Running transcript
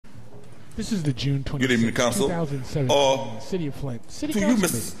This is the June 26th, Good evening, Council. 2017 City of Flint. City To you,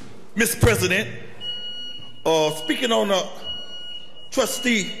 Council meeting. Mr. President, speaking on a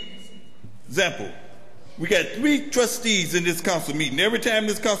trustee example, we got 3 trustees in this council meeting. Every time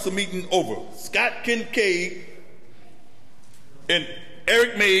this council meeting over, Scott Kincaid and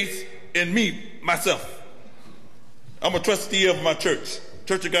Eric Mays and me, myself. I'm a trustee of my church,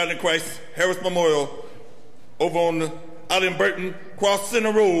 Church of God in Christ, Harris Memorial, over on out in Burton, Cross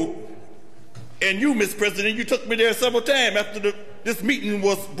Center Road. And you, Mr. President, you took me there several times after this meeting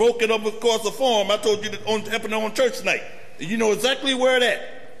was broken up of course of form. I told you that happened on church night. And you know exactly where it at.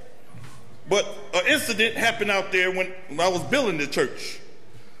 But an incident happened out there when I was building the church.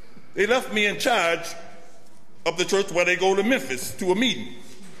 They left me in charge of the church while they go to Memphis to a meeting.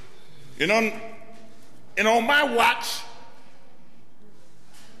 And on my watch,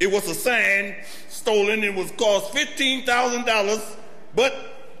 it was a sign stolen. It was cost $15,000, but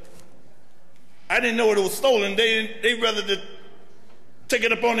I didn't know it was stolen. They rather to take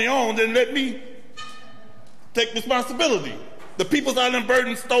it up on their own than let me take responsibility. The People's Island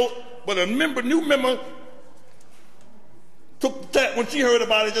Burden stole, but a new member took that when she heard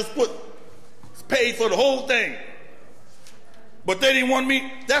about it, just paid for the whole thing. But they didn't want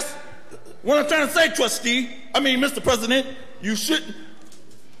me. That's what I'm trying to say, Mr. President, you shouldn't.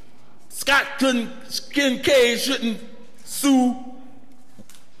 Scott Kincaid shouldn't sue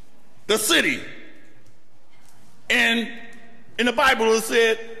the city. And in the Bible it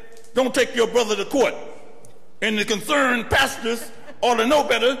said, don't take your brother to court. And the concerned pastors ought to know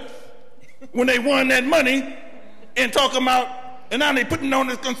better when they won that money and talking about, and now they putting on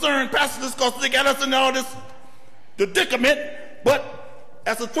the concerned pastors because they got us in all this predicament. But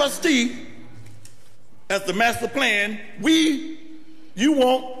as a trustee, as the master plan, you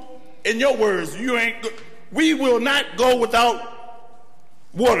won't, in your words, we will not go without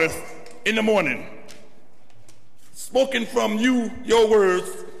water in the morning. Spoken from you, your words,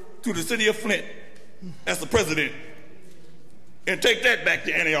 to the city of Flint as the president. And take that back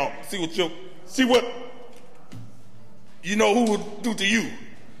to Antioch. See what you know who will do to you.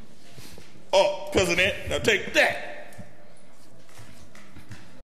 Oh, President, now take that.